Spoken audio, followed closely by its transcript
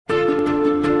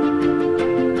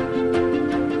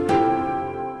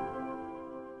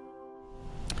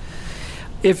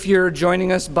If you're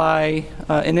joining us by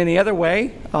in any other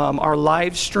way, our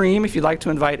live stream, if you'd like to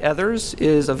invite others,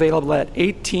 is available at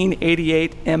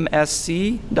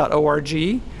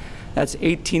 1888msc.org. That's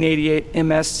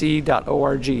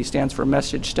 1888msc.org. Stands for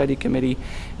Message Study Committee.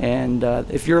 And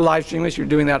if you're live streaming us, you're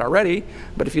doing that already.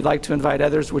 But if you'd like to invite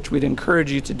others, which we'd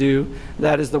encourage you to do,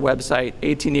 that is the website,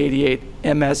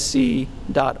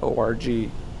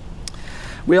 1888msc.org.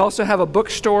 We also have a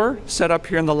bookstore set up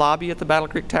here in the lobby at the Battle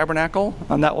Creek Tabernacle,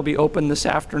 and that will be open this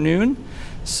afternoon.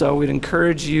 So we'd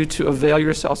encourage you to avail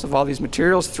yourselves of all these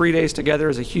materials. 3 days together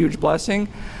is a huge blessing,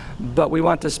 but we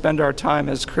want to spend our time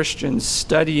as Christians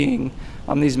studying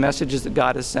these messages that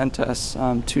God has sent us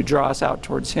to draw us out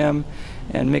towards Him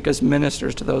and make us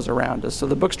ministers to those around us. So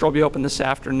the bookstore will be open this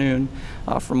afternoon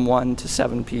from 1 to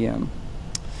 7 p.m.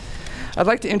 I'd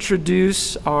like to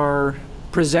introduce our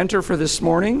presenter for this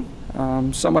morning.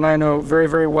 Someone I know very,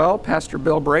 very well, Pastor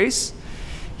Bill Brace.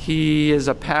 He is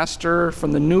a pastor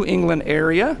from the New England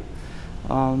area,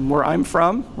 where I'm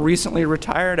from, recently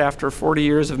retired after 40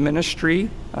 years of ministry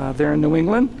there in New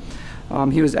England.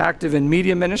 He was active in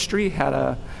media ministry, had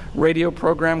a radio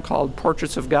program called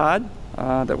Portraits of God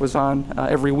that was on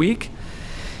every week.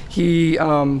 He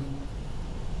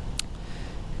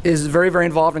is very, very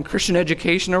involved in Christian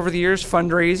education over the years,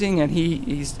 fundraising, and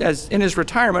he's as in his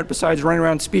retirement, besides running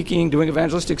around speaking, doing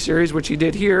evangelistic series, which he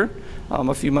did here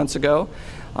a few months ago,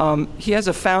 he has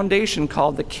a foundation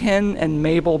called the Ken and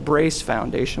Mabel Brace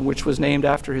Foundation, which was named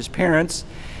after his parents.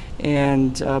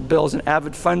 And Bill's an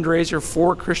avid fundraiser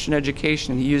for Christian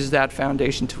education. He uses that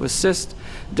foundation to assist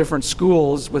different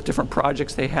schools with different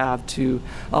projects they have to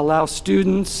allow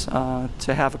students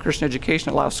to have a Christian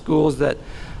education, allow schools that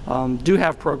do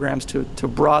have programs to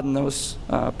broaden those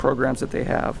programs that they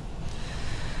have.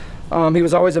 He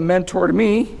was always a mentor to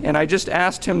me, and I just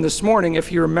asked him this morning if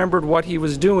he remembered what he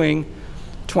was doing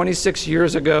 26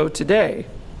 years ago today.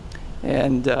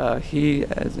 And he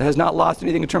has not lost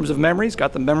anything in terms of memory. He's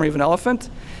got the memory of an elephant.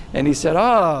 And he said,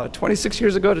 26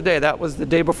 years ago today, that was the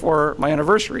day before my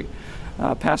anniversary.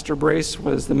 Pastor Brace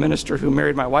was the minister who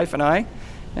married my wife and I,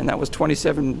 and that was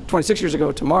 26 years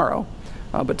ago tomorrow.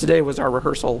 But today was our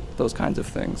rehearsal, those kinds of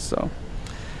things. So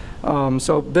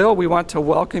Bill, we want to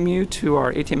welcome you to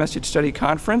our ATM Message Study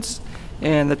Conference.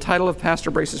 And the title of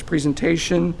Pastor Brace's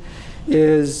presentation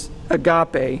is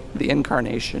Agape, the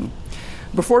Incarnation.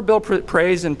 Before Bill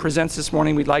prays and presents this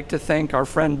morning, we'd like to thank our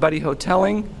friend Buddy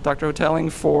Hotelling, Dr. Hotelling,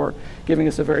 for giving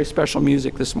us a very special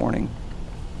music this morning.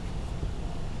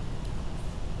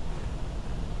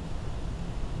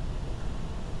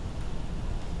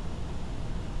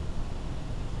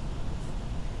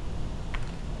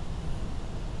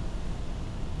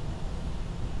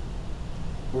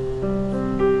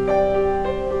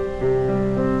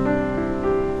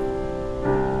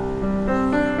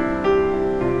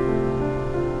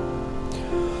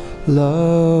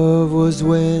 Love was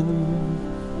when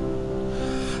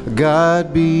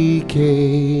God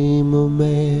became a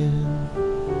man,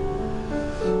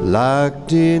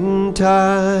 locked in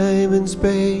time and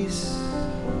space,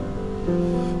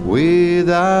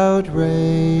 without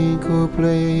rank or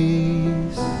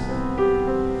place.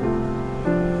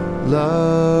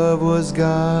 Love was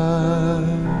God,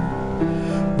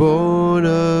 born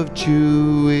of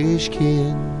Jewish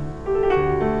kin,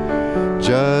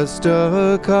 just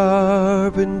a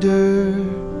carpenter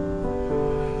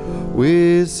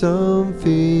with some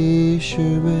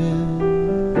fishermen.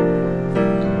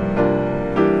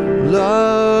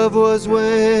 Love was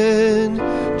when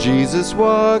Jesus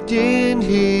walked in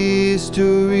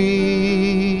history.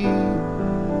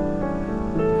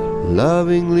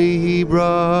 Lovingly he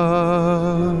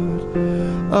brought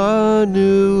a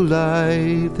new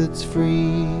life that's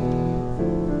free.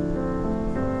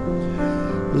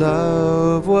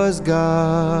 Love was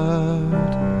God,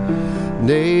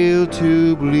 nailed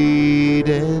to bleed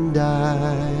and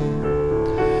die,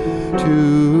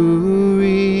 to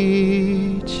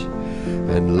reach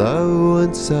and love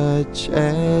one such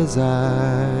as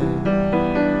I.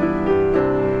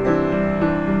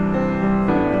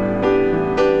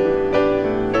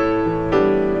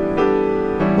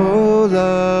 Oh,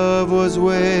 love was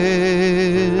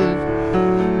when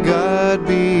God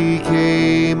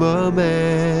became a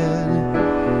man,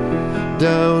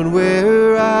 down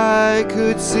where I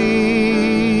could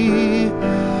see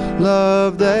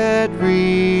love that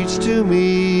reached to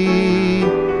me.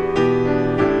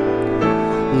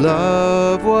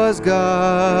 Love was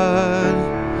God,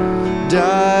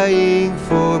 dying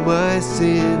for my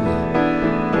sin,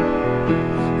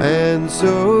 and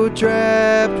so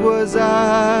trapped was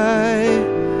I,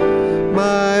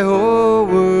 my whole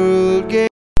world gave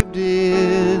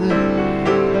in.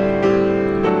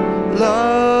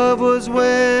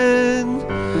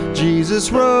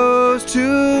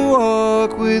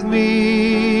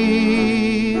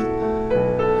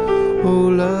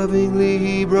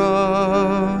 lovingly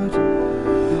brought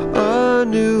a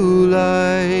new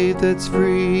life that's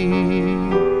free.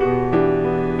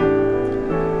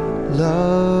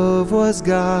 Love was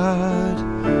God,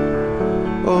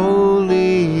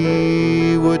 only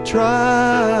He would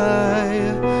try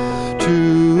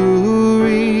to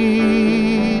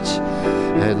reach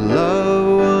and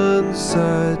love one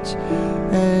such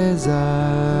as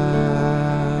I.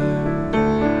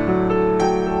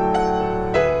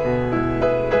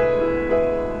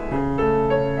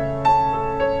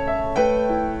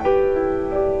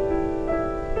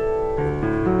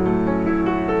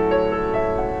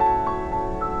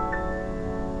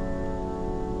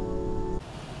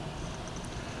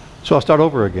 So I'll start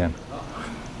over again.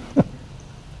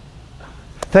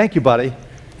 Thank you, buddy.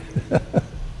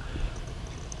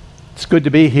 It's good to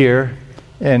be here.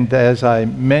 And as I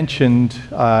mentioned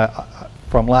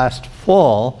from last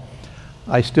fall,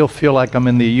 I still feel like I'm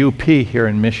in the UP here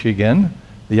in Michigan,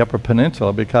 the Upper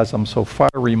Peninsula, because I'm so far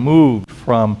removed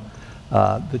from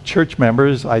the church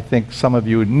members. I think some of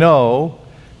you know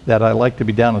that I like to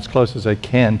be down as close as I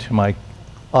can to my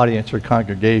audience or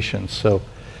congregation.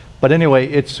 But anyway,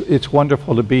 it's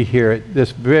wonderful to be here at this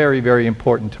very, very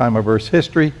important time of Earth's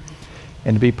history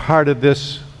and to be part of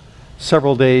this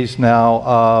several days now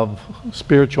of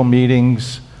spiritual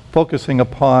meetings focusing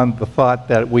upon the thought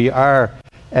that we are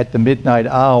at the midnight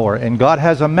hour. And God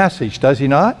has a message, does He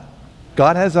not?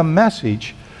 God has a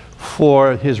message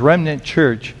for His remnant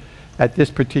church at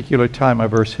this particular time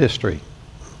of Earth's history.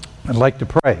 I'd like to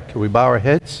pray. Can we bow our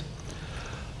heads?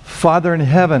 Father in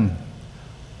heaven,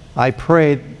 I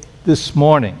pray this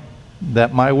morning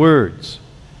that my words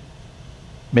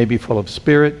may be full of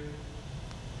spirit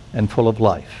and full of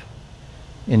life.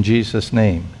 In Jesus'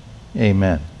 name,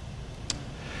 amen.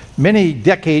 Many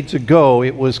decades ago,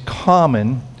 it was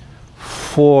common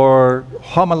for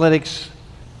homiletics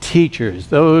teachers,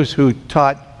 those who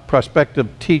taught prospective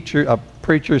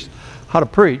preachers how to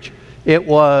preach. It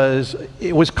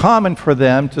was common for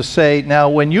them to say, now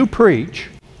when you preach,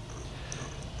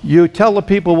 you tell the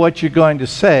people what you're going to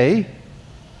say,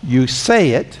 you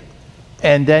say it,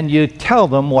 and then you tell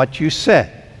them what you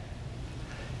said.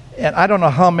 And I don't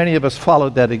know how many of us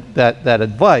followed that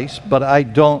advice, but I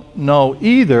don't know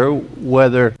either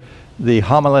whether the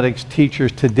homiletics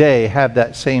teachers today have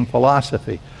that same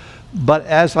philosophy. But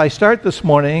as I start this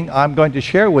morning, I'm going to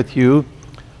share with you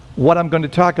what I'm going to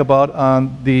talk about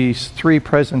on these three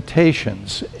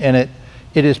presentations. And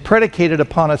it is predicated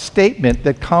upon a statement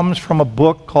that comes from a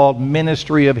book called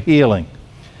Ministry of Healing,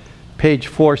 page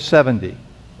 470.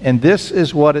 And this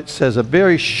is what it says, a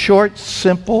very short,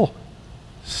 simple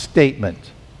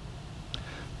statement.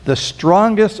 The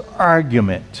strongest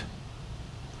argument.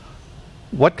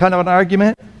 What kind of an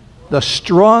argument? The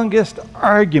strongest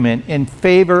argument in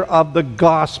favor of the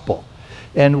gospel.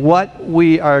 And what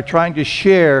we are trying to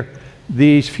share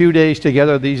these days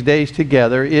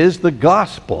together, is the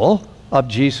gospel of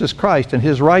Jesus Christ and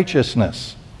His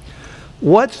righteousness.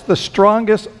 What's the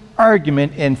strongest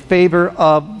argument in favor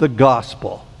of the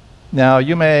gospel? Now,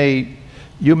 you may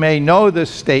know this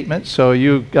statement, so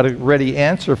you've got a ready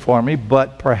answer for me,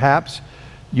 but perhaps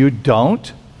you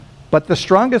don't. But the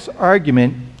strongest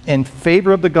argument in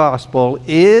favor of the gospel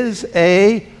is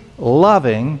a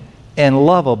loving and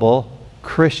lovable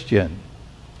Christian.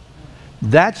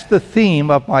 That's the theme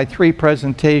of my three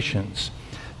presentations.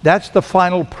 That's the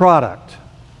final product.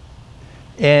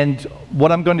 And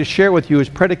what I'm going to share with you is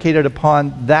predicated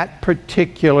upon that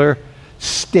particular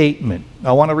statement.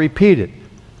 I want to repeat it.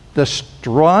 The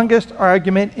strongest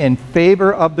argument in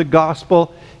favor of the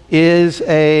gospel is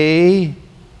a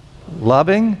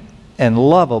loving and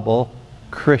lovable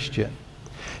Christian.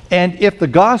 And if the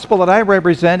gospel that I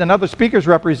represent and other speakers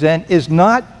represent is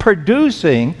not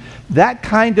producing that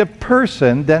kind of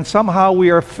person, then somehow we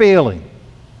are failing.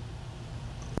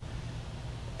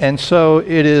 And so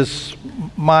it is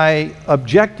my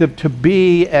objective to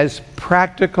be as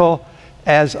practical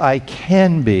as I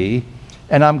can be.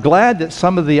 And I'm glad that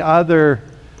some of the other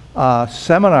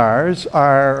seminars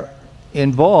are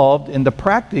involved in the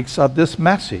practice of this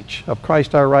message of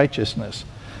Christ our righteousness.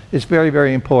 It's very,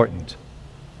 very important.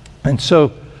 And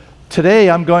so today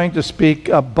I'm going to speak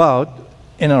about,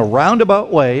 in a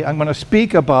roundabout way, I'm going to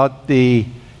speak about the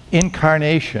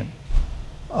incarnation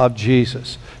of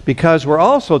Jesus. Because we're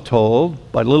also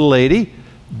told by little lady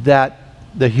that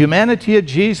the humanity of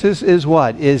Jesus is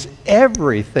what? Is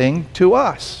everything to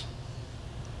us.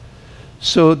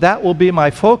 So that will be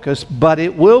my focus, but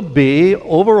it will be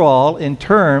overall in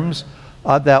terms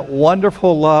of that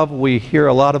wonderful love we hear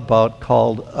a lot about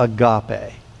called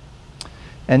agape.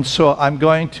 And so I'm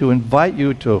going to invite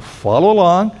you to follow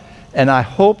along And I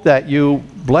hope that you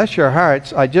bless your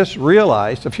hearts. I just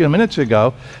realized a few minutes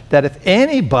ago that if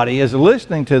anybody is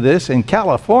listening to this in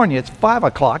California, it's 5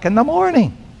 o'clock in the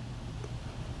morning.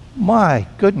 My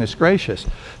goodness gracious.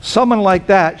 Someone like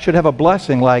that should have a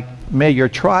blessing like, may your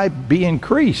tribe be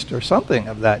increased, or something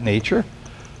of that nature.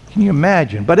 Can you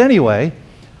imagine? But anyway,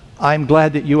 I'm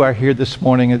glad that you are here this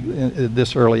morning at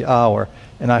this early hour,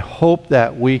 and I hope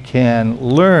that we can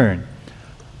learn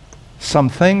some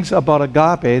things about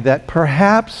agape that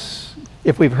perhaps,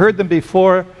 if we've heard them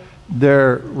before,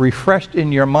 they're refreshed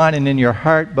in your mind and in your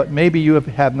heart, but maybe you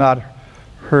have not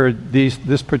heard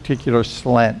this particular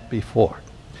slant before.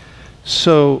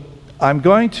 So I'm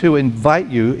going to invite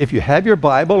you, if you have your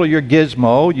Bible or your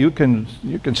gizmo, you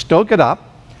can stoke it up,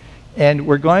 and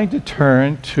we're going to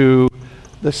turn to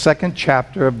the second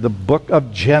chapter of the book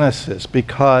of Genesis,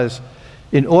 because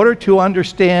in order to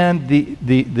understand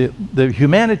the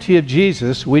humanity of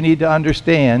Jesus, we need to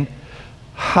understand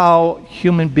how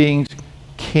human beings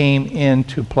came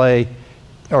into play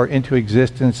or into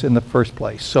existence in the first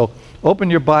place. So open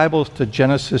your Bibles to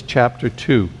Genesis chapter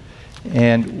 2.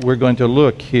 And we're going to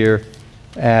look here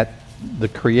at the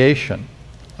creation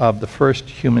of the first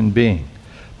human being.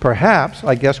 Perhaps,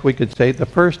 I guess we could say, the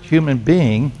first human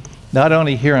being, not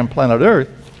only here on planet Earth,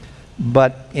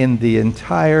 but in the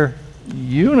entire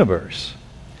universe.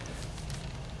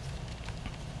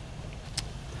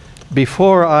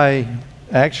 Before I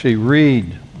actually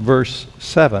read verse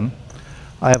 7,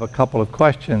 I have a couple of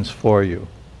questions for you.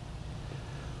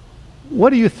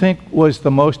 What do you think was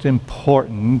the most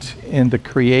important in the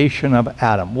creation of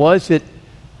Adam? Was it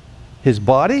his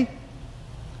body?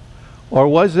 Or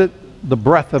was it the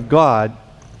breath of God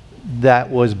that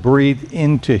was breathed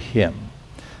into him?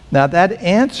 Now that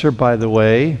answer, by the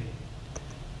way,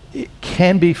 it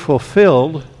can be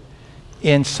fulfilled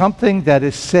in something that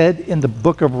is said in the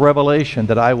book of Revelation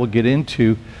that I will get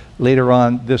into later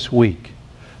on this week.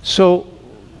 So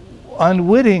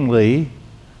unwittingly,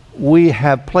 we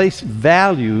have placed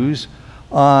values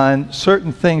on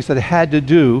certain things that had to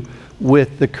do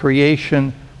with the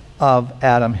creation of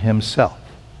Adam himself.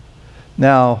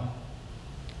 Now,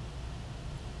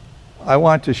 I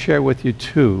want to share with you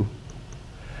too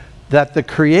that the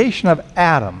creation of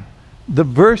Adam, the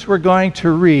verse we're going to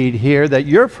read here that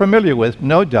you're familiar with,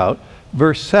 no doubt,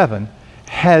 verse 7,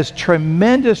 has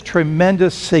tremendous,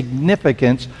 tremendous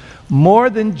significance, more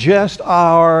than just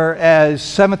our, as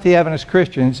Seventh-day Adventist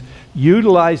Christians,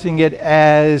 utilizing it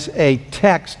as a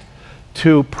text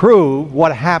to prove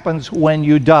what happens when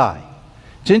you die.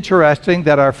 It's interesting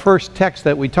that our first text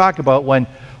that we talk about when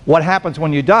what happens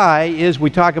when you die is we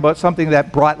talk about something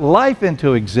that brought life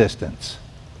into existence.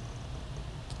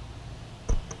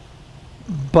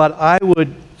 But I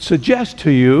would suggest to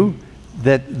you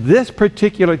that this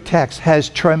particular text has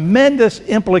tremendous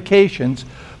implications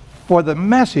for the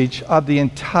message of the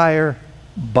entire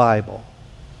Bible.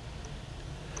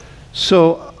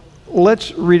 So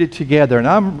let's read it together. And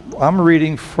I'm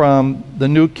reading from the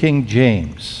New King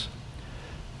James.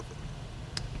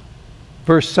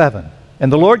 Verse 7.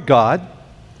 And the Lord God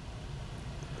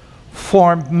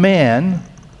formed man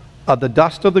of the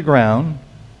dust of the ground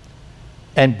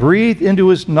and breathed into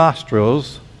his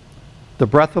nostrils the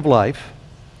breath of life,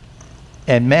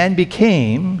 and man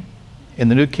became, in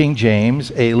the New King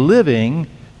James, a living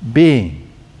being.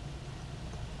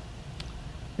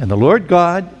 And the Lord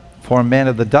God formed man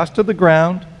of the dust of the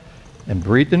ground and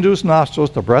breathed into his nostrils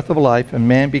the breath of life, and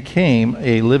man became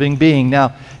a living being.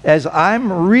 Now, as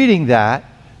I'm reading that,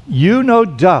 you no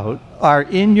doubt are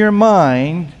in your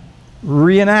mind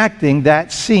reenacting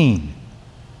that scene.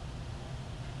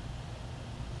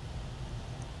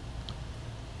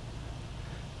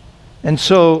 And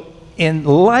so, in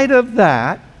light of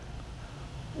that,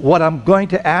 what I'm going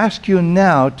to ask you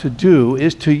now to do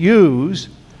is to use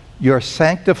your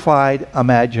sanctified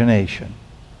imagination.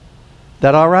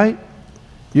 That all right?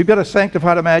 You've got a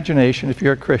sanctified imagination if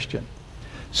you're a Christian.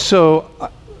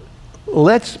 So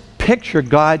let's picture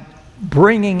God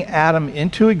bringing Adam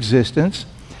into existence,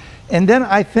 and then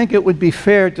I think it would be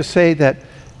fair to say that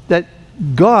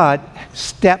God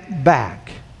stepped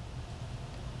back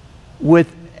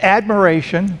with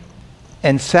admiration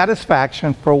and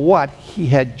satisfaction for what he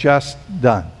had just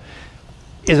done.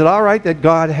 Is it all right that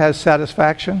God has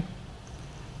satisfaction?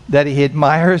 That he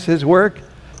admires his work?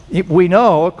 We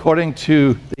know, according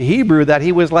to the Hebrew, that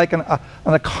he was like an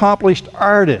accomplished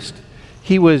artist.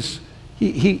 He was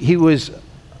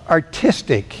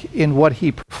artistic in what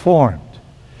he performed.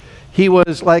 He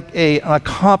was like an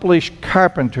accomplished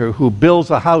carpenter who builds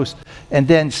a house and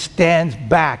then stands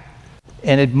back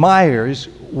and admires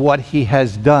what he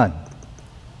has done.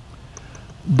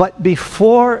 But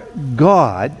before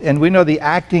God, and we know the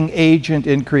acting agent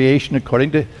in creation,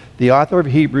 according to the author of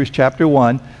Hebrews chapter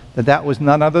 1, that was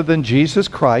none other than Jesus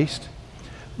Christ.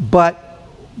 But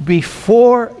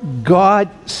before God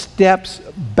steps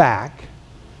back,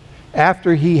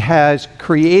 after he has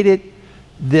created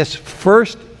this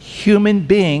first human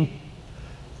being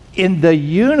in the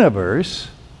universe,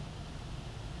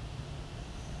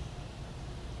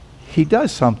 he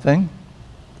does something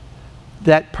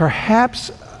that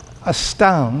perhaps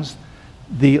astounds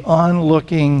the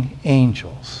onlooking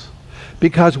angels.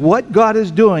 Because what God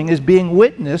is doing is being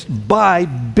witnessed by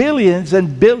billions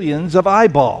and billions of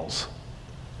eyeballs.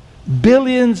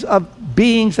 Billions of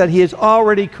beings that he has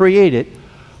already created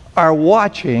are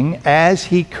watching as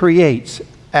he creates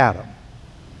Adam.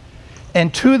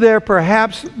 And to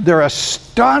perhaps their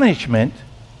astonishment,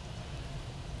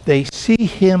 they see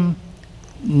him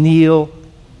kneel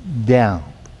down.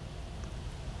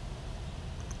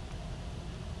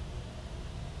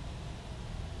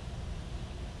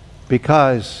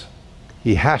 Because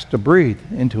he has to breathe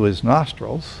into his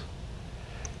nostrils,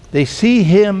 they see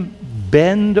him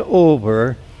bend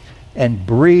over and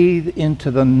breathe into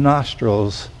the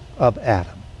nostrils of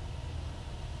Adam.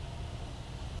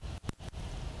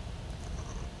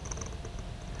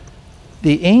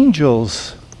 The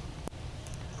angels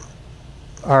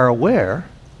are aware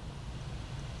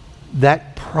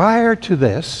that prior to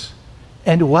this,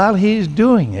 and while he's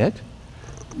doing it,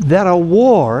 that a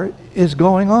war is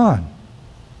going on.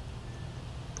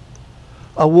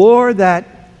 A war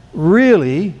that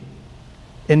really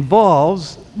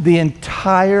involves the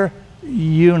entire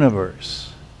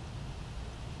universe.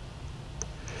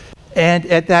 And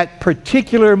at that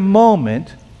particular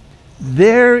moment,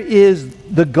 there is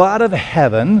the God of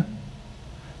heaven,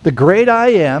 the great I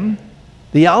Am,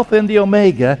 the Alpha and the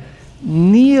Omega,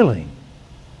 kneeling.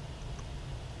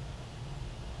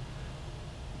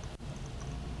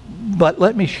 But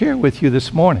let me share with you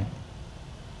this morning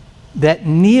that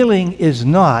kneeling is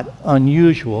not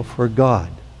unusual for God.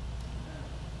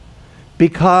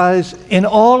 Because in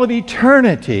all of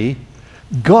eternity,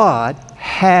 God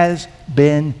has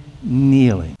been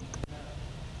kneeling.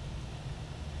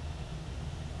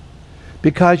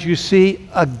 Because you see,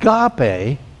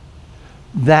 agape,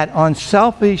 that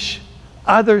unselfish,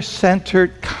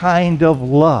 other-centered kind of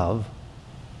love,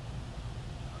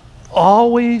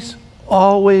 always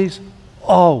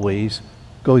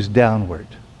goes downward.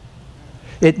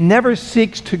 It never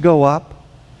seeks to go up,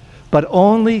 but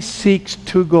only seeks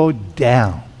to go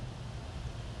down.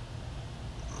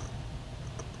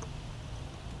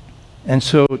 And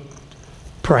so,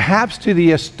 perhaps to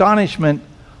the astonishment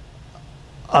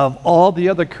of all the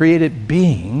other created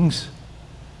beings,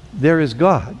 there is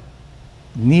God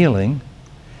kneeling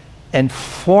and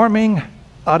forming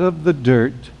out of the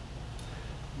dirt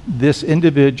this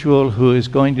individual who is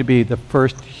going to be the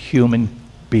first human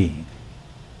being.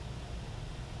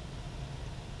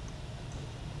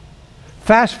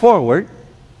 Fast forward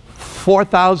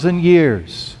 4,000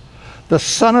 years. The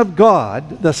Son of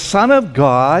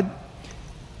God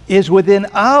is within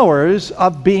hours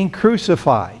of being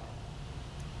crucified.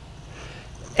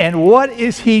 And what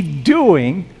is he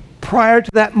doing prior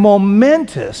to that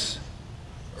momentous,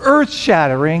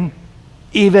 earth-shattering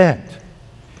event?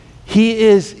 He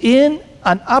is in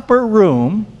an upper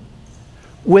room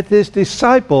with his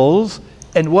disciples,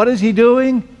 and what is he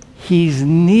doing? He's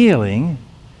kneeling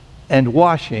and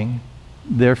washing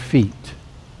their feet.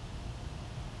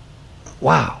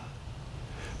 Wow.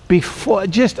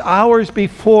 Just hours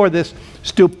before this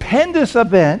stupendous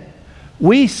event,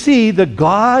 we see the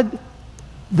God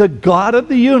of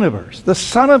the universe, the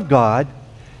Son of God,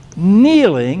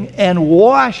 kneeling and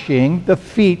washing the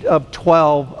feet of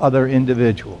 12 other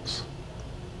individuals.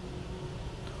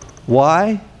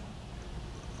 Why?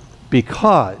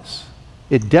 Because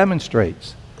it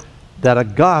demonstrates that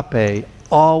agape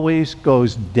always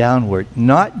goes downward,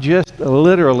 not just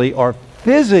literally or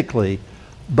physically,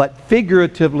 but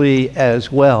figuratively as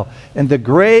well. And the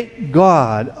great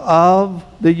God of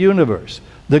the universe,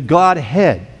 the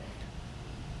Godhead,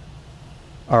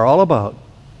 are all about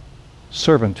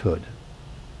servanthood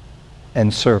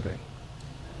and serving.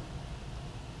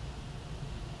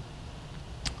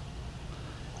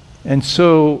 And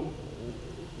so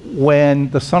when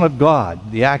the Son of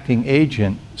God, the acting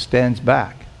agent, stands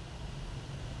back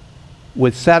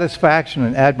with satisfaction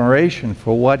and admiration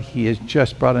for what he has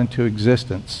just brought into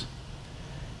existence,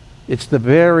 it's the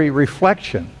very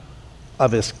reflection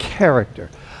of his character.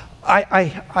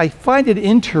 I find it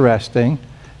interesting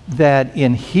that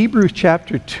in Hebrews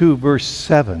chapter 2, verse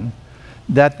 7,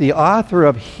 that the author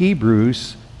of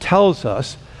Hebrews tells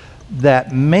us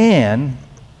that man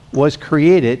was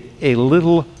created a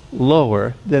little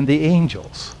lower than the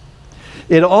angels.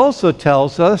 It also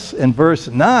tells us in verse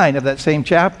 9 of that same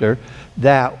chapter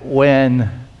that when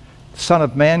the Son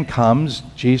of Man comes,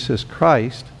 Jesus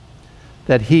Christ,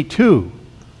 that he too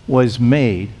was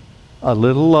made a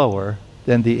little lower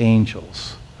than the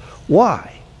angels.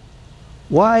 Why?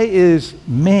 Why is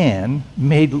man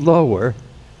made lower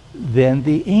than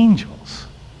the angels?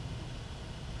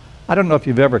 I don't know if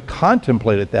you've ever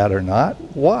contemplated that or not.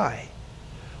 Why?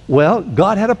 Well,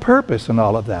 God had a purpose in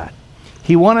all of that.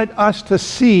 He wanted us to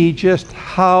see just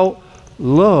how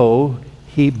low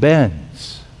he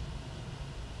bends.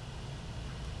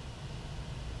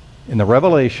 In the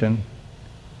revelation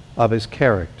of his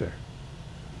character,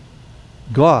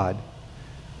 God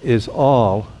is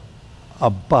all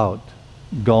about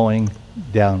going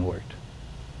downward.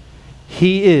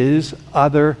 He is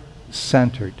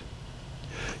other-centered.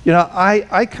 You know,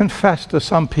 I confess to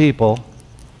some people,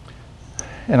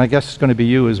 and I guess it's going to be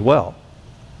you as well,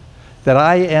 that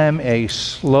I am a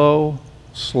slow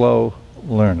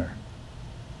learner.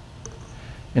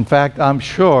 In fact, I'm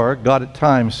sure God at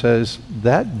times says,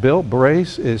 that Bill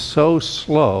Brace is so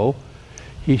slow,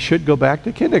 he should go back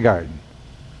to kindergarten.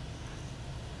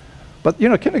 But, you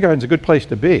know, kindergarten's a good place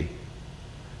to be.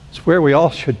 It's where we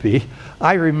all should be.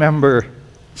 I remember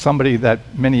somebody that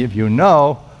many of you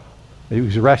know,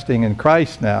 who's resting in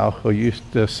Christ now, who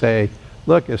used to say,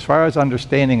 look, as far as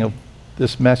understanding of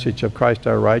this message of Christ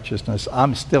our righteousness,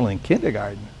 I'm still in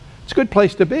kindergarten. It's a good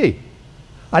place to be.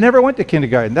 I never went to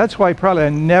kindergarten. That's why probably I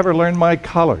never learned my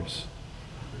colors.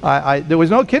 There was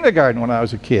no kindergarten when I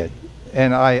was a kid.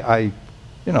 And I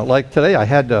you know, like today, I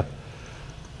had to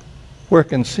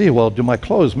work and see, well, do my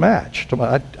clothes match?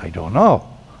 I don't know.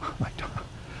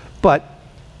 But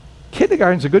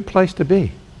kindergarten's a good place to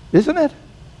be, isn't it?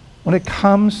 When it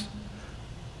comes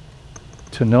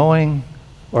to knowing,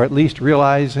 or at least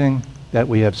realizing, that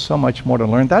we have so much more to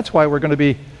learn. That's why we're going to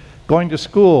be going to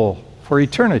school for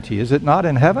eternity, is it not,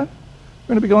 in heaven? We're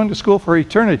going to be going to school for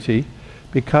eternity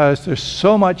because there's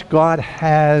so much God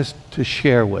has to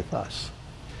share with us.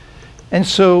 And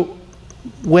so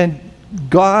when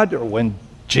God, or when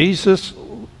Jesus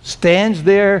stands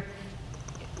there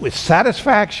with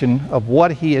satisfaction of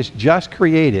what he has just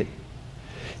created,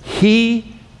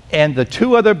 he and the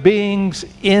two other beings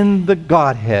in the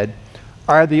Godhead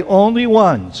are the only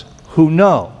ones who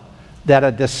know that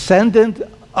a descendant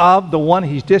of the one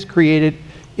he's just created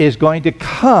is going to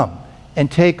come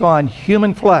and take on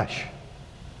human flesh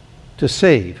to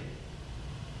save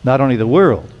not only the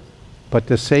world, but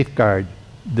to safeguard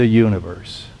the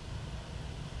universe.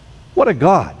 What a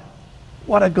God.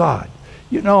 What a God.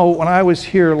 You know, when I was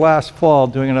here last fall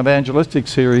doing an evangelistic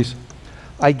series,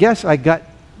 I guess I got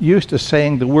used to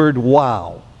saying the word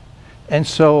wow. And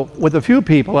so with a few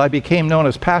people, I became known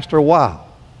as Pastor Wow.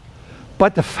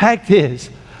 But the fact is,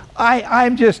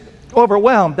 I'm just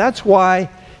overwhelmed. That's why,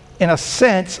 in a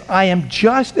sense, I am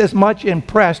just as much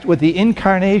impressed with the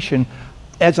incarnation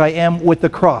as I am with the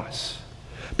cross.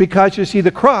 Because you see,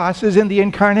 the cross is in the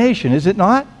incarnation, is it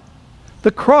not?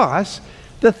 The cross,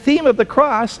 the theme of the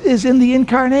cross is in the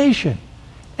incarnation.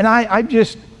 And I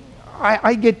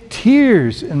get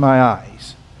tears in my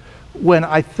eyes when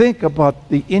I think about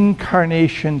the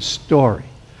incarnation story,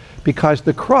 because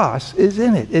the cross is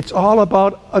in it. It's all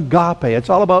about agape. It's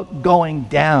all about going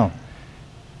down.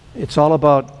 It's all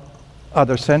about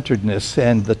other-centeredness.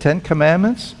 And the Ten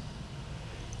Commandments,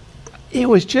 it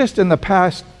was just in the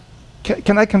past.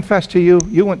 Can I confess to you,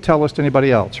 you wouldn't tell this to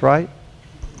anybody else, right?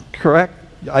 Correct?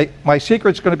 My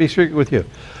secret's going to be secret with you.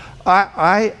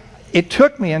 It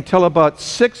took me until about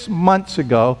 6 months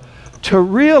ago to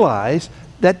realize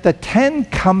that the Ten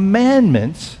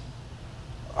Commandments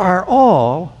are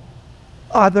all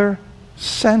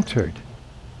other-centered.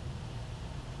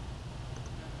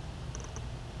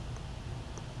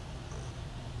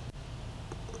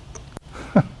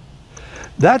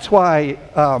 That's why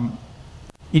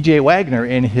E.J. Wagner,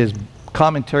 in his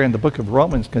commentary on the book of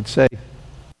Romans, could say,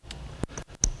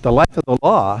 the life of the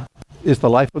law is the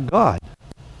life of God.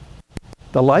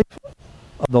 The life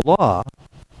of the law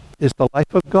is the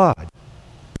life of God.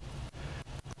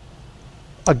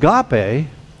 Agape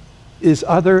is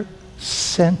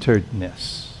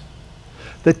other-centeredness.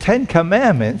 The Ten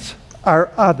Commandments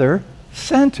are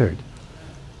other-centered.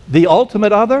 The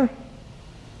ultimate other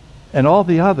and all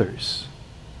the others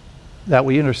that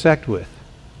we intersect with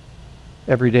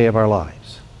every day of our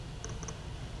lives.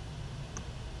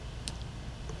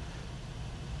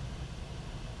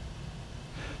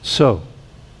 So,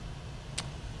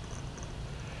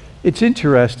 it's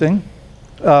interesting.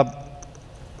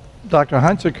 Dr.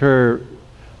 Hunsaker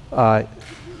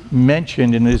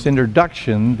mentioned in his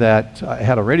introduction that I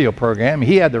had a radio program.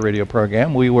 He had the radio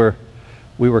program. We were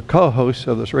co-hosts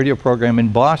of this radio program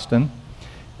in Boston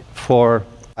for,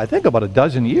 I think, about a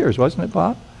dozen years, wasn't it,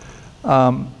 Bob?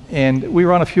 And we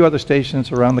were on a few other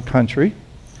stations around the country.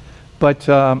 But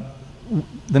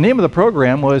the name of the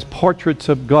program was Portraits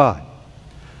of God.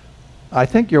 I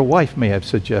think your wife may have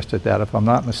suggested that, if I'm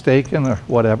not mistaken, or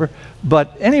whatever.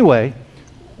 But anyway,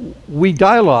 we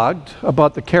dialogued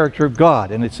about the character of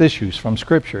God and its issues from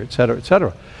Scripture, etc.,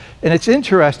 etc. And it's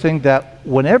interesting that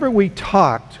whenever we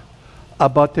talked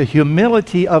about the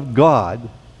humility of God,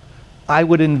 I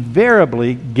would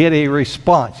invariably get a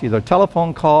response, either a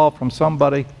telephone call from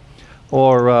somebody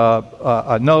or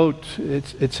a note,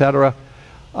 etc.,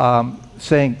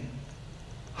 saying,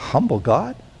 humble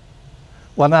God?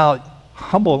 Well, now,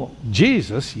 humble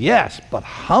Jesus, yes, but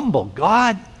humble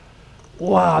God?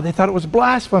 Wow, they thought it was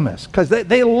blasphemous because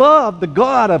they loved the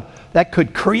God that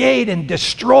could create and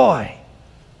destroy.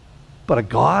 But a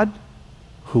God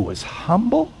who was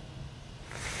humble?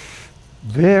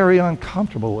 Very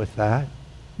uncomfortable with that.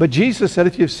 But Jesus said,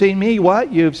 if you've seen me,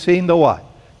 what? You've seen the what?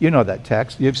 You know that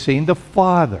text. You've seen the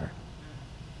Father.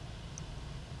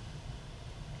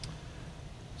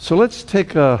 So let's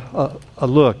take a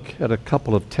look at a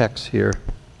couple of texts here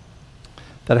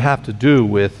that have to do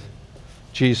with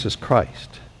Jesus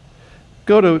Christ.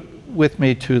 Go with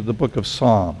me to the book of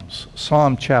Psalms,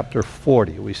 Psalm chapter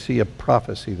 40. We see a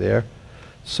prophecy there.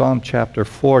 Psalm chapter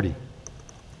 40.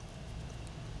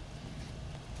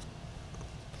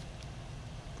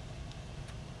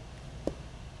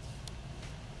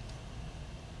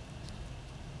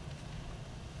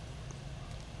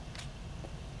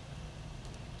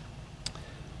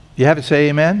 You have it, say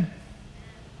amen?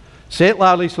 Say it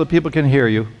loudly so that people can hear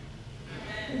you.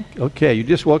 Amen. Okay, you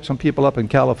just woke some people up in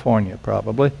California,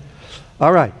 probably.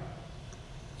 All right.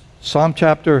 Psalm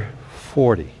chapter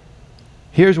 40.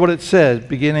 Here's what it says,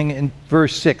 beginning in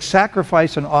verse 6.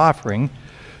 Sacrifice and offering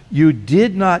you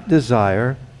did not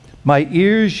desire, my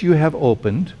ears you have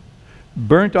opened.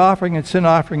 Burnt offering and sin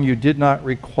offering you did not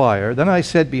require. Then I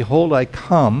said, behold, I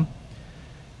come.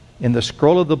 In the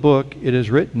scroll of the book it is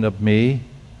written of me,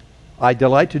 I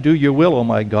delight to do your will, O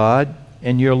my God,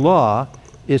 and your law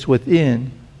is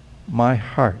within my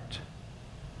heart.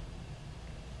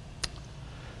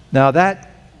 Now that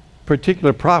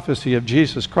particular prophecy of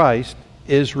Jesus Christ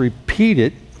is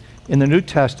repeated in the New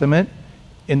Testament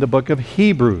in the book of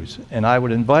Hebrews. And I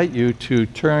would invite you to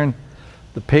turn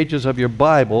the pages of your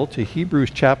Bible to Hebrews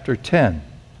chapter 10.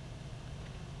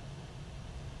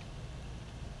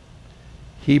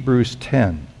 Hebrews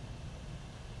 10.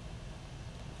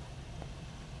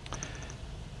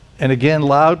 And again,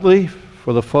 loudly,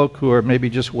 for the folk who are maybe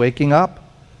just waking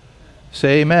up,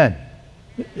 say amen,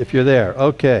 if you're there.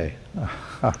 Okay.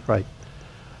 All right.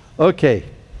 Okay.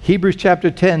 Hebrews chapter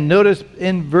 10. Notice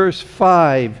in verse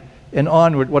 5 and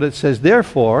onward what it says.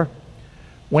 Therefore,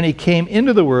 when he came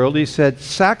into the world, he said,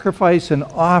 sacrifice and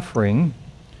offering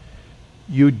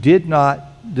you did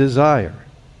not desire,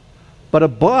 but a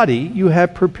body you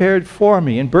have prepared for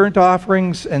me, and burnt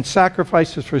offerings and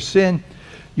sacrifices for sin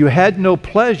you had no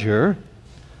pleasure.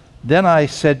 Then I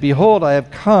said, behold, I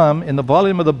have come. In the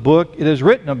volume of the book it is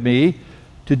written of me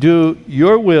to do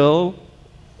your will,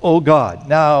 O God.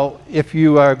 Now, if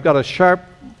you have got a sharp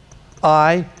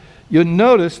eye, you'll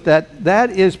notice that that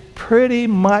is pretty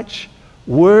much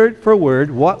word for word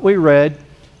what we read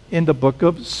in the book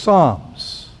of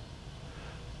Psalms.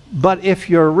 But if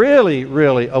you're really,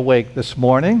 really awake this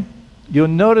morning, you'll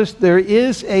notice there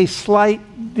is a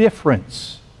slight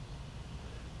difference.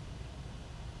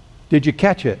 Did you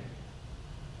catch it?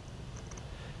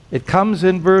 It comes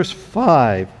in verse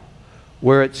 5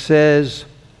 where it says,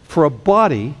 for a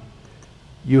body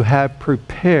you have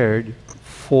prepared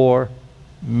for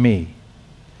me.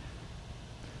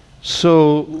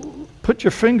 So put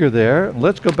your finger there.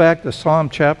 Let's go back to Psalm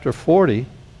chapter 40.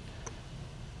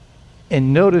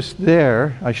 And notice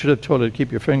there, I should have told you to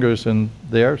keep your fingers in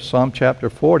there, Psalm chapter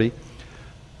 40.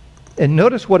 And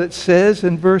notice what it says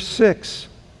in verse 6.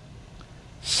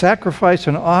 Sacrifice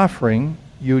and offering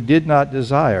you did not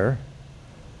desire,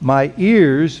 my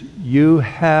ears you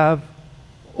have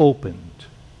opened.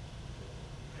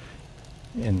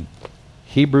 In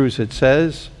Hebrews it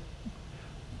says,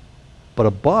 but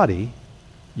a body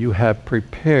you have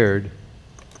prepared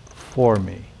for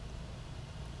me.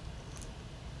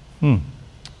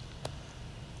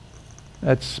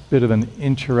 That's a bit of an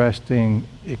interesting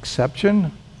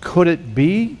exception. Could it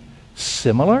be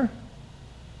similar?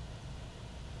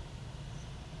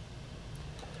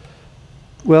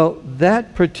 Well,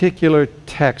 that particular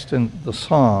text in the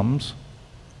Psalms,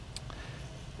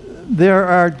 There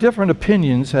are different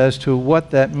opinions as to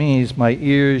what that means, my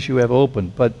ears you have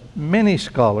opened, but many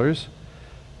scholars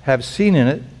have seen in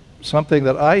it something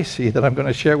that I see that I'm going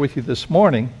to share with you this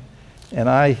morning, and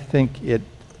I think it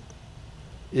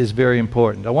is very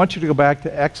important. I want you to go back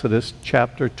to Exodus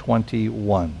chapter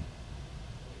 21.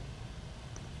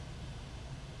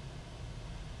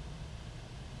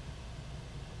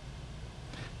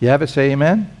 You have it? Say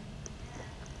amen.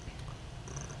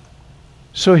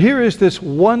 So here is this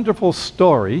wonderful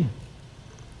story,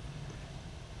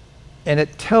 and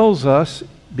it tells us,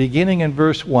 beginning in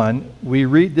verse 1, we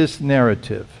read this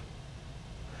narrative.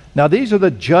 Now these are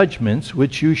the judgments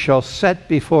which you shall set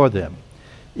before them.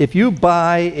 If you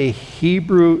buy a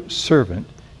Hebrew servant,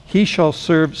 he shall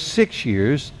serve 6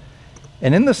 years,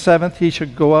 and in the 7th he shall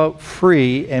go out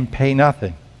free and pay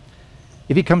nothing.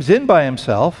 If he comes in by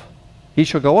himself, he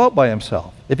shall go out by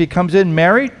himself. If he comes in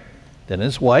married, then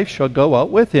his wife shall go out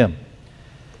with him.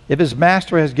 If his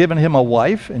master has given him a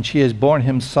wife, and she has borne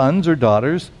him sons or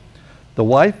daughters, the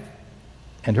wife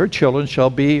and her children shall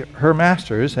be her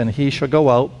master's, and he shall go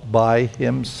out by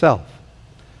himself.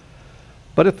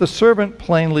 But if the servant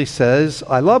plainly says,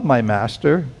 I love my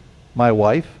master, my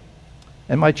wife,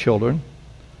 and my children,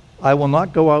 I will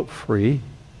not go out free,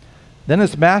 then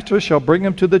his master shall bring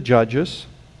him to the judges.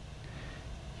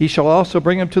 He shall also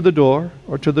bring him to the door,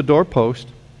 or to the doorpost,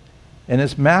 and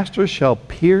his master shall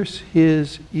pierce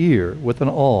his ear with an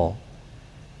awl,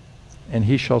 and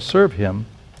he shall serve him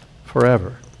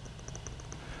forever.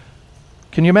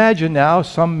 Can you imagine now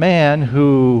some man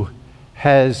who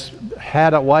has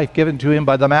had a wife given to him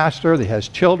by the master, he has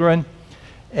children,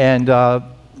 and the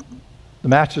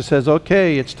master says,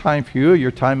 okay, it's time for you,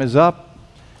 your time is up,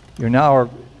 you're now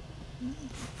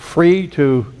free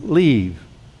to leave.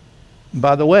 And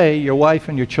by the way, your wife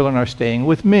and your children are staying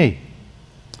with me.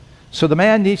 So the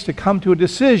man needs to come to a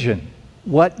decision.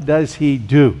 What does he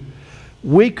do?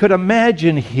 We could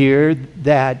imagine here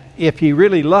that if he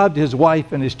really loved his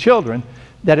wife and his children,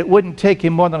 that it wouldn't take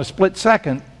him more than a split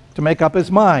second to make up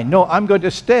his mind. No, I'm going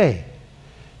to stay.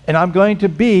 And I'm going to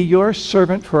be your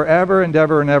servant forever and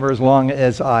ever and ever as long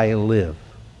as I live.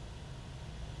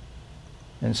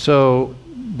 And so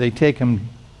they take him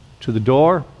to the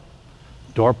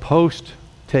doorpost,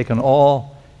 take an awl,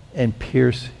 and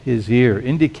pierce his ear,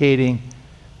 indicating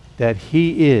that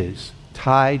he is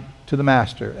tied to the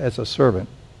master as a servant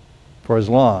for as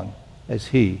long as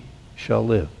he shall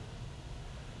live.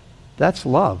 That's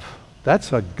love.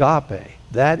 That's agape.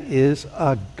 That is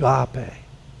agape.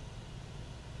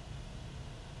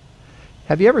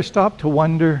 Have you ever stopped to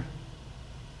wonder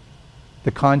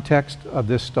the context of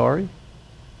this story?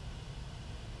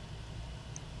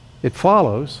 It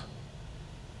follows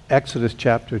Exodus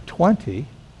chapter 20,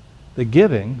 the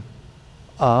giving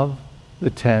of the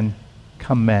 10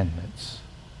 Commandments.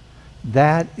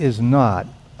 That is not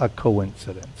a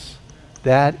coincidence.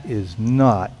 That is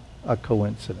not a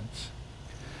coincidence.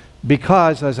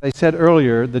 Because, as I said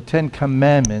earlier, the 10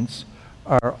 Commandments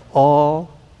are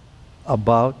all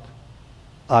about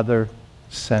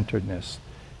other-centeredness.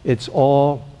 It's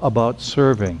all about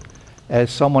serving.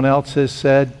 As someone else has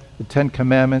said, the 10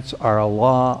 Commandments are a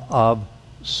law of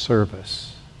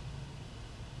service.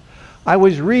 I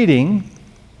was reading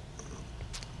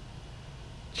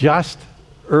just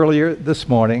earlier this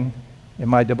morning in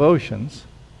my devotions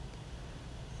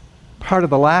part of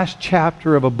the last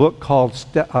chapter of a book called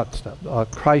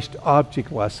Christ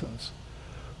Object Lessons,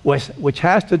 which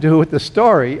has to do with the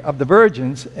story of the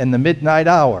virgins in the midnight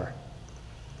hour.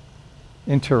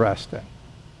 Interesting.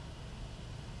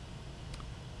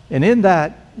 And in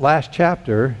that last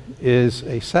chapter is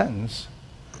a sentence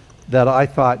that I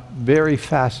thought very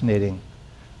fascinating,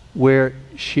 where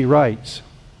she writes,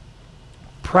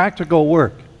 practical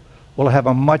work will have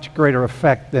a much greater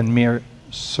effect than mere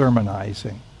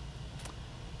sermonizing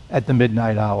at the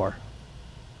midnight hour.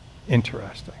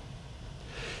 Interesting.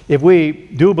 If we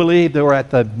do believe that we're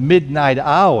at the midnight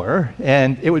hour,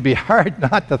 and it would be hard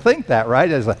not to think that, right,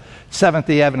 as a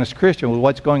Seventh-day Adventist Christian with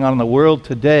what's going on in the world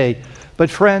today. But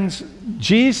friends,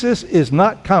 Jesus is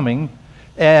not coming,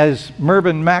 as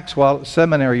Mervyn Maxwell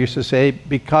Seminary used to say,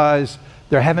 because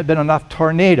there haven't been enough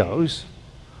tornadoes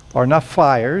or enough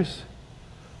fires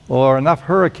or enough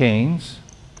hurricanes.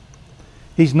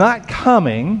 He's not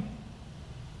coming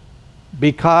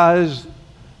because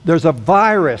there's a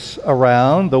virus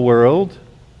around the world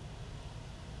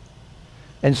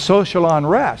and social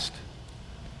unrest.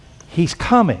 He's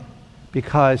coming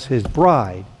because his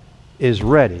bride is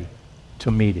ready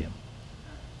to meet him.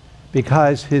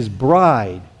 Because his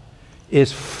bride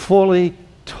is fully,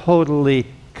 totally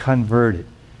converted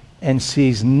and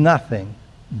sees nothing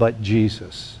but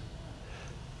Jesus.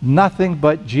 Nothing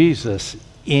but Jesus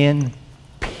in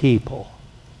people.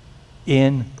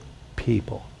 In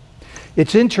people.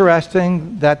 It's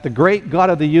interesting that the great God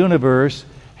of the universe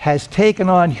has taken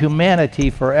on humanity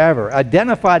forever,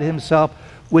 identified himself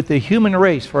with the human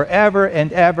race forever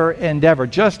and ever and ever.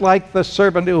 Just like the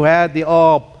serpent who had the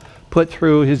awl put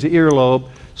through his earlobe,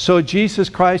 so Jesus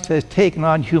Christ has taken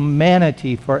on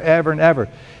humanity forever and ever.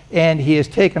 And he has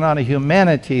taken on a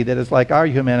humanity that is like our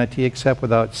humanity except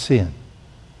without sin.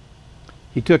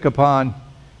 He took upon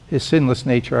his sinless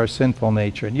nature, our sinful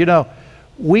nature. And you know,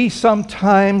 we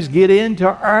sometimes get into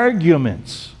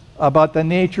arguments about the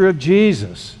nature of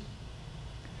Jesus.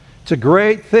 It's a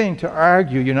great thing to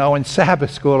argue, you know, in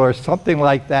Sabbath school or something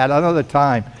like that another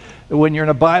time when you're in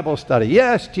a Bible study.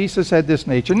 Yes, Jesus had this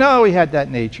nature. No, he had that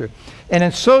nature. And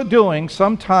in so doing,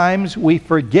 sometimes we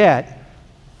forget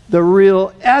the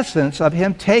real essence of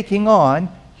him taking on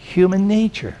human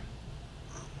nature.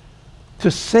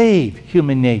 To save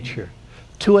human nature.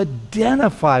 To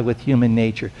identify with human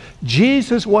nature.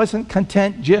 Jesus wasn't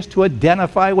content just to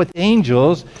identify with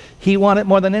angels. He wanted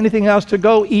more than anything else to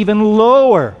go even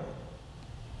lower.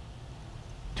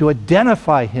 To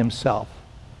identify himself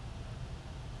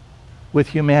with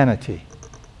humanity.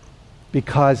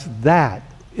 Because that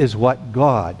is what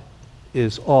God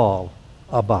is all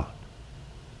about.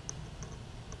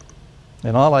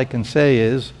 And all I can say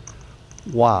is,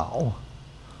 wow,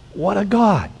 what a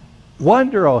God.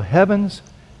 Wonder, O heavens,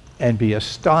 and be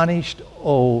astonished,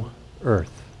 O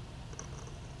earth.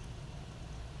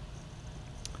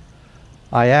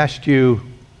 I asked you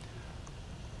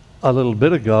a little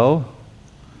bit ago,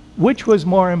 which was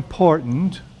more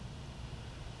important,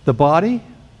 the body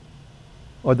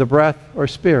or the breath or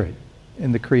spirit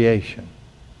in the creation?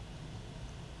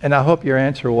 And I hope your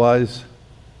answer was,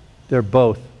 they're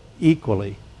both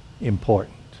equally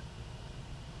important.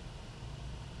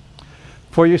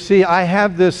 For you see, I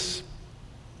have this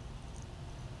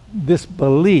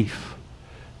belief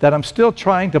that I'm still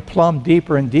trying to plumb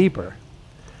deeper and deeper,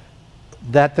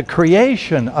 that the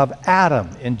creation of Adam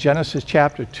in Genesis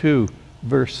chapter 2,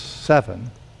 verse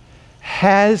 7,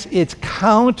 has its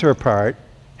counterpart,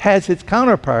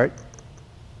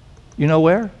 you know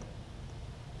where?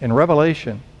 In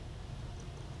Revelation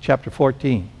chapter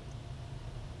 14,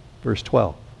 verse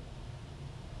 12.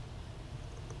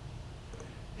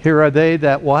 Here are they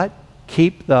that what?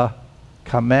 Keep the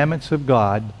commandments of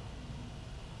God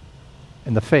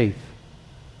and the faith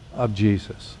of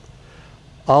Jesus.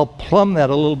 I'll plumb that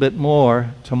a little bit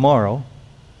more tomorrow,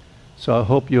 so I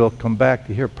hope you'll come back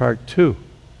to hear part 2.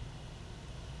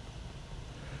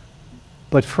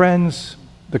 But friends,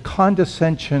 the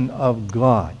condescension of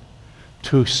God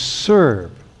to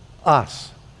serve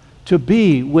us, to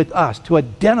be with us, to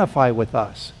identify with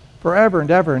us forever and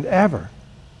ever and ever,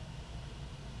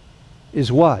 is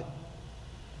what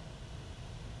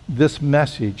this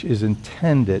message is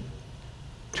intended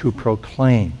to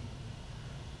proclaim,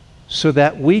 so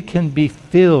that we can be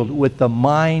filled with the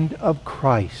mind of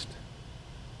Christ,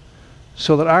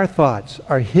 so that our thoughts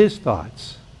are his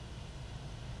thoughts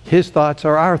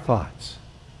are our thoughts,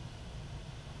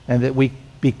 and that we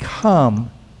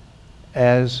become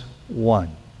as one.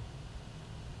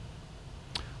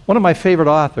 One of my favorite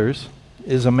authors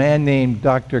is a man named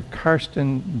Dr.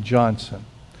 Carsten Johnson.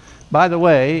 By the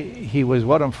way, he was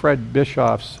one of Fred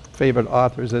Bischoff's favorite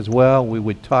authors as well. We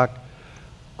would talk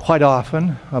quite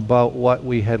often about what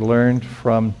we had learned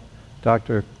from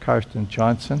Dr. Carsten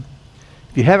Johnson.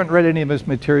 If you haven't read any of his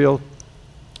material,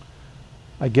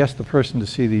 I guess the person to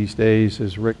see these days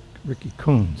is Ricky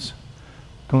Kearns.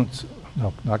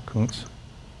 No, not Kearns.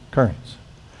 Kearns.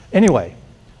 Anyway,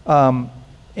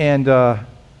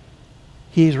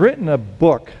 he's written a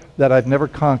book that I've never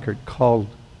conquered called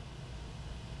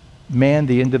Man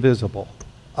the Indivisible.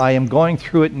 I am going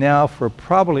through it now for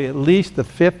probably at least the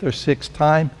 5th or 6th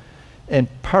time, and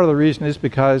part of the reason is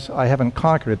because I haven't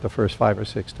conquered it the first 5 or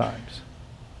 6 times.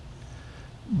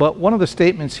 But one of the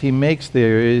statements he makes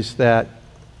there is that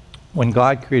when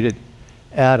God created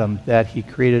Adam, that he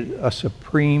created a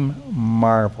supreme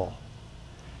marvel.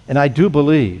 And I do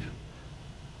believe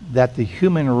that the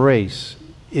human race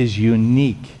is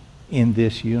unique in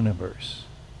this universe.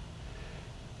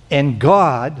 And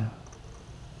God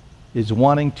is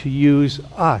wanting to use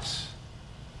us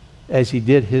as he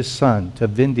did his Son to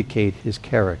vindicate his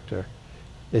character,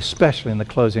 especially in the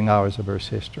closing hours of Earth's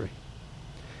history.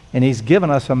 And he's given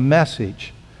us a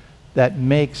message that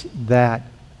makes that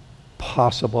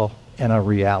possible and a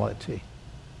reality.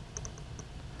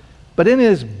 But in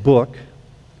his book,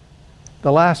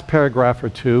 the last paragraph or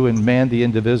two in Man the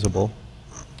Indivisible,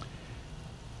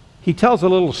 he tells a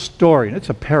little story, and it's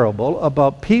a parable,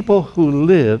 about people who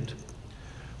lived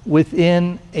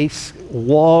within a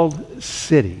walled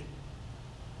city.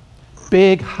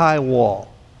 Big, high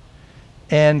wall.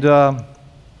 And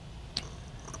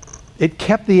it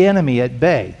kept the enemy at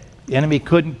bay. The enemy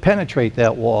couldn't penetrate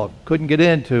that wall, couldn't get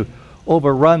in to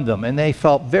overrun them, and they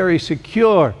felt very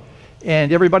secure,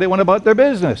 and everybody went about their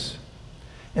business.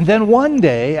 And then one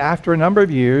day, after a number of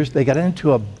years, they got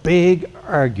into a big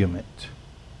argument.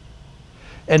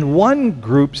 And one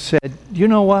group said, you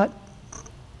know what?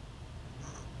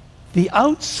 The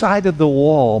outside of the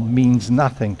wall means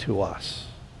nothing to us.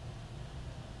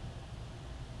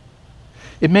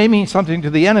 It may mean something to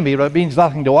the enemy, but it means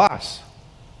nothing to us,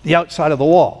 the outside of the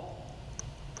wall.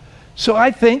 So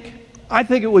I think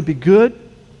it would be good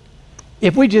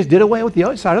if we just did away with the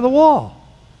outside of the wall.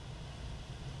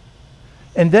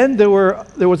 And then there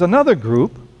was another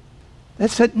group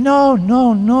that said, no,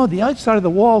 the outside of the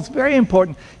wall is very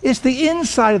important. It's the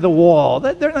inside of the wall.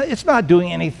 It's not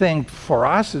doing anything for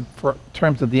us in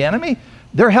terms of the enemy.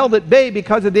 They're held at bay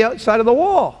because of the outside of the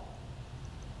wall.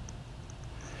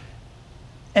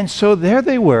 And so there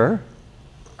they were,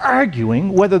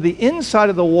 arguing whether the inside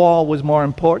of the wall was more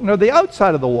important or the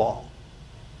outside of the wall.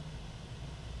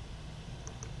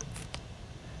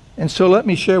 And so let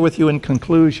me share with you in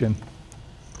conclusion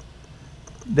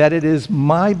that it is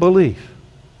my belief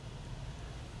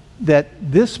that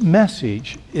this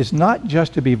message is not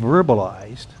just to be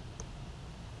verbalized,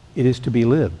 it is to be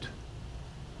lived.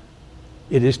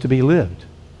 It is to be lived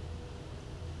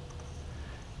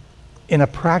in a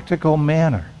practical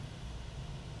manner.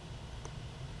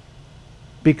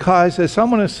 Because, as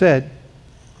someone has said,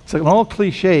 it's an old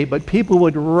cliche, but people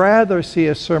would rather see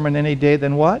a sermon any day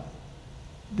than what?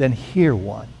 Than hear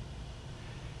one.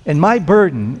 And my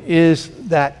burden is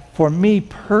that for me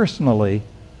personally,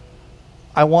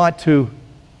 I want to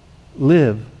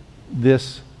live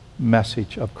this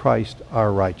message of Christ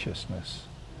our righteousness.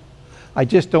 I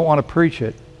just don't want to preach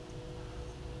it.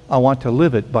 I want to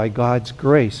live it by God's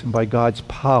grace and by God's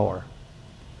power.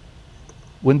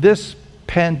 When this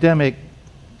pandemic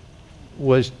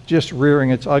was just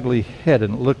rearing its ugly head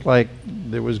and it looked like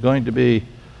there was going to be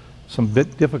some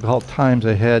bit difficult times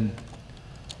ahead,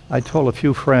 I told a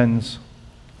few friends,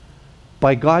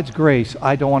 by God's grace,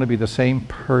 I don't want to be the same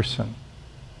person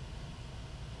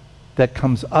that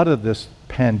comes out of this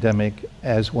pandemic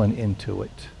as went into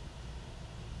it.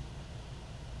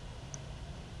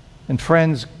 And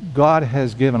friends, God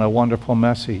has given a wonderful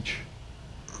message,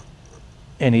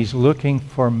 and He's looking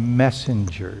for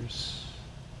messengers.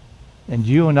 And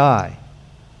you and I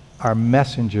are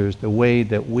messengers the way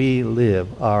that we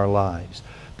live our lives.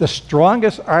 The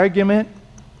strongest argument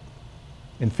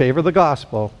in favor of the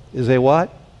gospel is a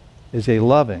what? Is a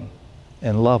loving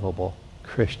and lovable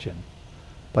Christian.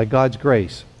 By God's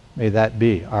grace, may that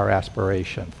be our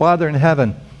aspiration. Father in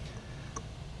heaven,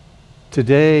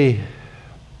 today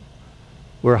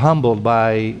we're humbled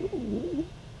by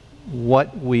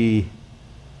what we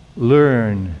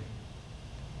learn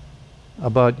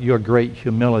about your great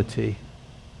humility.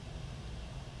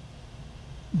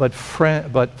 But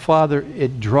Father,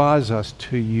 it draws us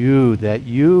to you, that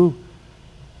you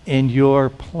in your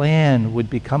plan would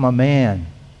become a man,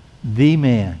 the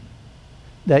man,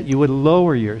 that you would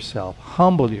lower yourself,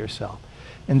 humble yourself,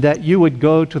 and that you would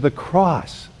go to the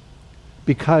cross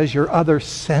because you're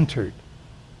other-centered,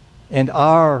 and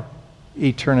our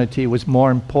eternity was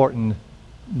more important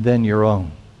than your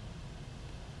own.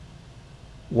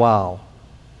 Wow,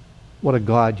 what a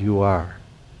God you are.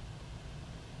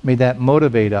 May that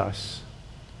motivate us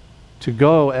to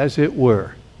go, as it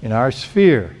were, in our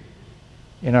sphere,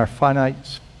 in our finite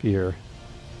sphere,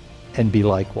 and be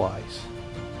likewise.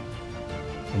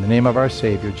 In the name of our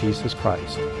Savior, Jesus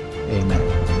Christ,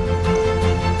 amen.